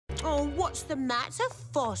Oh, what's the matter,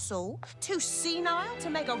 fossil? Too senile to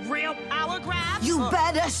make a real power grab? You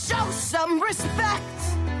better show some respect.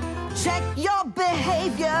 Check your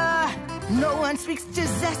behavior. No one speaks to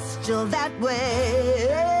Zestial that way.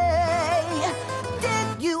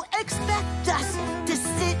 Did you expect us to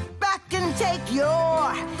sit back and take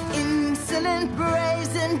your insolent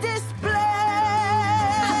brazen display?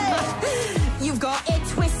 You've got it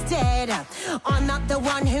twisted. I'm not the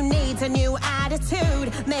one who needs a new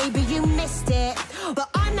attitude. Maybe you missed it, but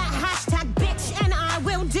I'm that hashtag bitch, and I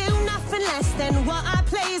will do nothing less than what I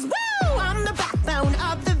please. Woo! I'm the backbone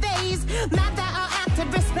of the vase. Mad that I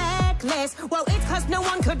acted respectless. Well, it's 'cause no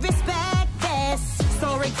one could respect this.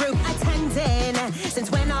 Story group attending.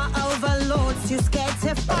 Since when are overlords too scared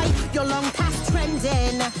to fight? You're long past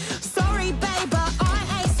trending. Sorry, babe, but I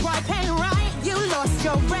ain't swiping right. You lost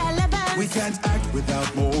your relevance. We can't act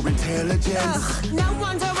without more intelligence. Ugh, no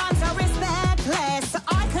wonder I'm so respectless.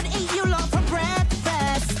 I could eat you lot for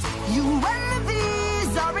breakfast. You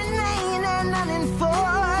wannabes are inane and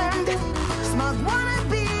uninformed. Smug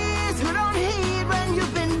wannabes who don't heed when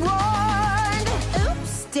you've been warned.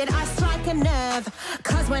 Oops, did I strike a nerve?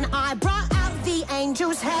 'Cause when I brought out the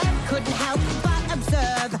angel's head, couldn't help but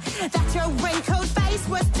observe that your wrinkled face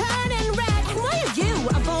was turning red. And why are you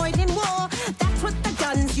avoiding war? That's what the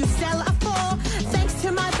guns you sell are for. Thanks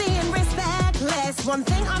to my being respectless, one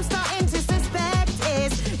thing I'm starting to suspect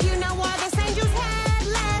is you know why this angel's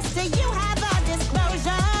headless. Do you have a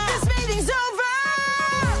disclosure? This meeting's over!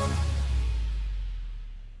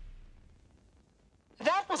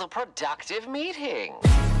 That was a productive meeting.